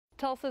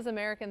Tulsa's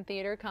American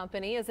Theatre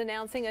Company is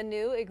announcing a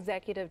new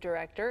executive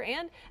director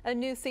and a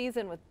new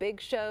season with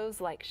big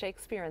shows like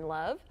Shakespeare in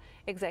Love.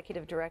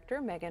 Executive Director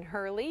Meghan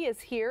Hurley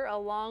is here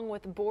along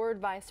with Board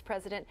Vice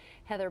President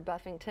Heather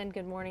Buffington.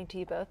 Good morning to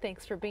you both.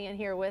 Thanks for being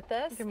here with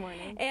us. Good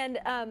morning. And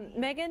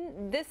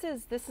Meghan, this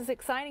is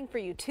exciting for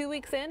you. 2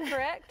 weeks in,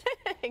 correct?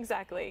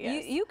 Exactly,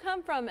 yes. You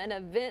come from an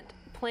event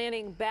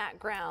planning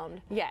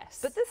background. Yes.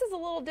 But this is a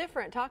little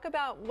different. Talk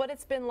about what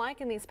it's been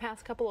like in these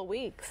past couple of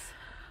weeks.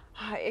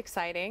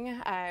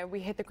 Exciting. We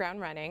hit the ground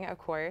running, of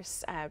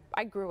course.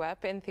 I grew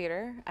up in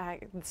theater,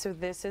 so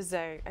this is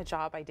a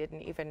job I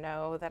didn't even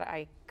know that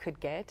I could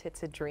get.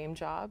 It's a dream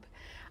job.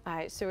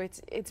 So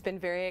it's been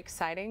very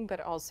exciting, but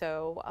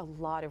also a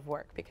lot of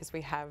work because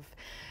we have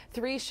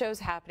 3 shows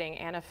happening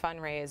and a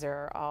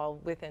fundraiser all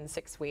within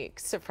 6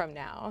 weeks from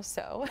now.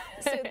 So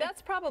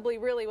that's probably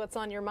really what's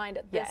on your mind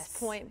at this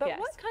point. But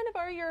what kind of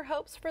are your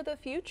hopes for the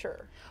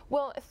future?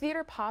 Well, pai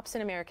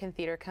and American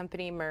Theatre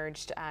Company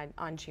merged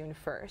on June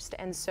 1st.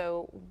 And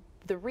so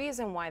the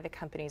reason why the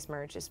companies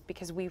merged is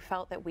because we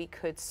felt that we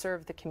could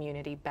serve the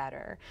community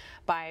better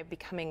by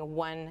becoming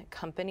one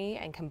company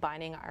and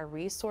combining our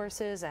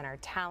resources and our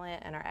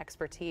talent and our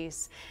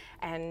expertise,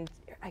 and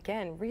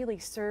again, really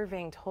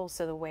serving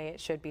Tulsa the way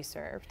it should be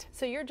served.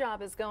 So your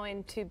job is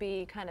going to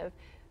be kind of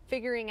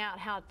figuring out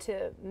how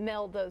to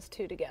meld those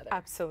two together.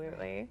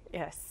 Absolutely,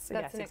 yes.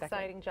 That's an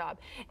exciting job.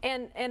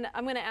 And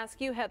I'm going to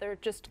ask you, Heather,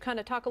 just kind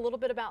of talk a little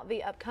bit about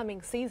the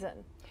upcoming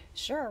season.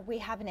 Sure, we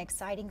have an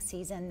exciting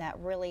season that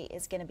really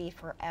is going to be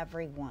for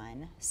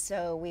everyone.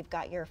 So we've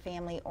got your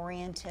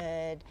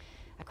family-oriented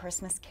A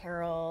Christmas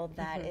Carol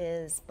that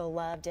is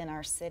beloved in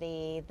our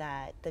city,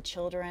 that the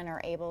children are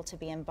able to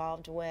be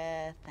involved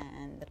with,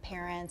 and the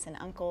parents and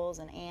uncles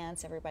and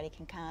aunts, everybody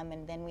can come.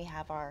 And then we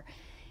have our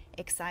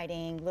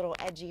exciting, little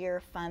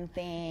edgier, fun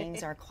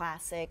things, our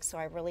classics. So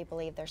I really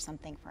believe there's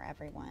something for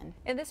everyone.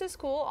 And this is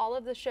cool. All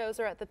of the shows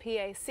are at the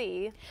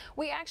PAC.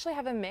 We actually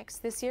have a mix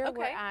this year. Okay.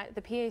 We're at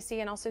the PAC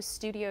and also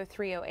Studio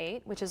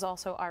 308, which is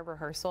also our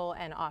rehearsal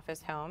and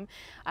office home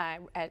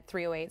at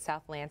 308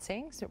 South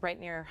Lansing, so right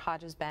near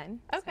Hodges Bend.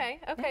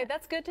 Okay, So, okay,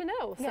 that's good to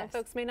know. Some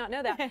folks may not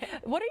know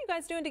that. What are you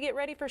guys doing to get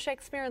ready for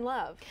Shakespeare in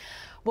Love?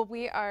 Well,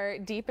 we are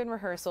deep in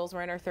rehearsals.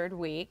 We're in our 3rd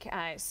week.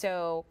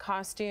 So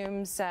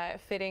costumes,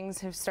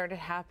 fittings have started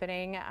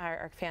happening.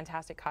 Our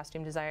fantastic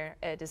costume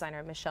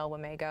designer Michelle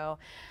Wamego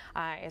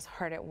is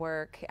hard at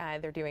work.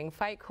 They're doing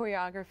fight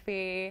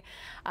choreography.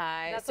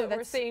 That's what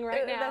we're seeing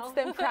right now. That's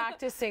them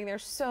practicing.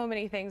 There's so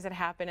many things that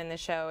happen in the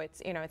show.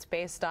 It's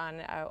based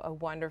on a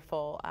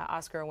wonderful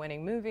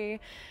Oscar-winning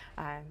movie.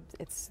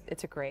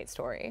 It's a great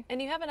story.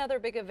 And you have another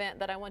big event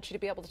that I want you to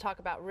be able to talk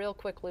about real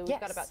quickly. We've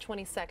got about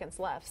 20 seconds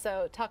left.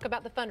 So talk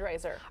about the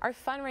fundraiser. Our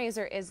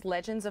fundraiser is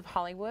Legends of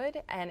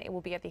Hollywood, and it will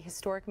be at the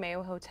historic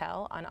Mayo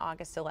Hotel on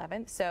August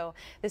 11th. So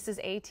this is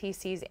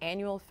ATC's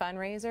annual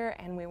fundraiser,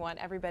 and we want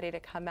everybody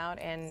to come out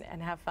and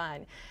have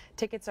fun.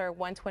 Tickets are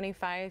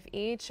 $125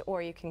 each,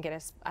 or you can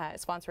get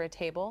sponsor a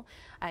table,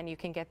 and you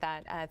can get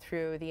that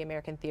through the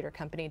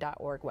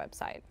AmericanTheatreCompany.org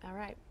website. All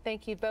right.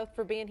 Thank you both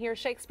for being here.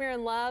 Shakespeare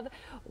in Love,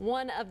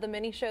 one of the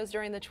many shows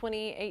during the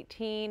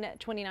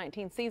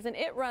 2018-2019 season.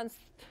 It runs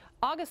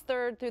August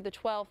 3rd through the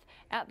 12th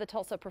at the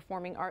Tulsa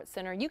Performing Arts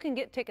Center. You can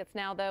get tickets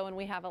now, though, and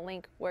we have a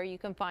link where you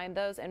can find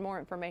those and more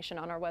information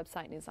on our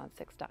website,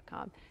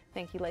 newson6.com.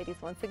 Thank you, ladies,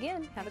 once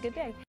again. Have a good day.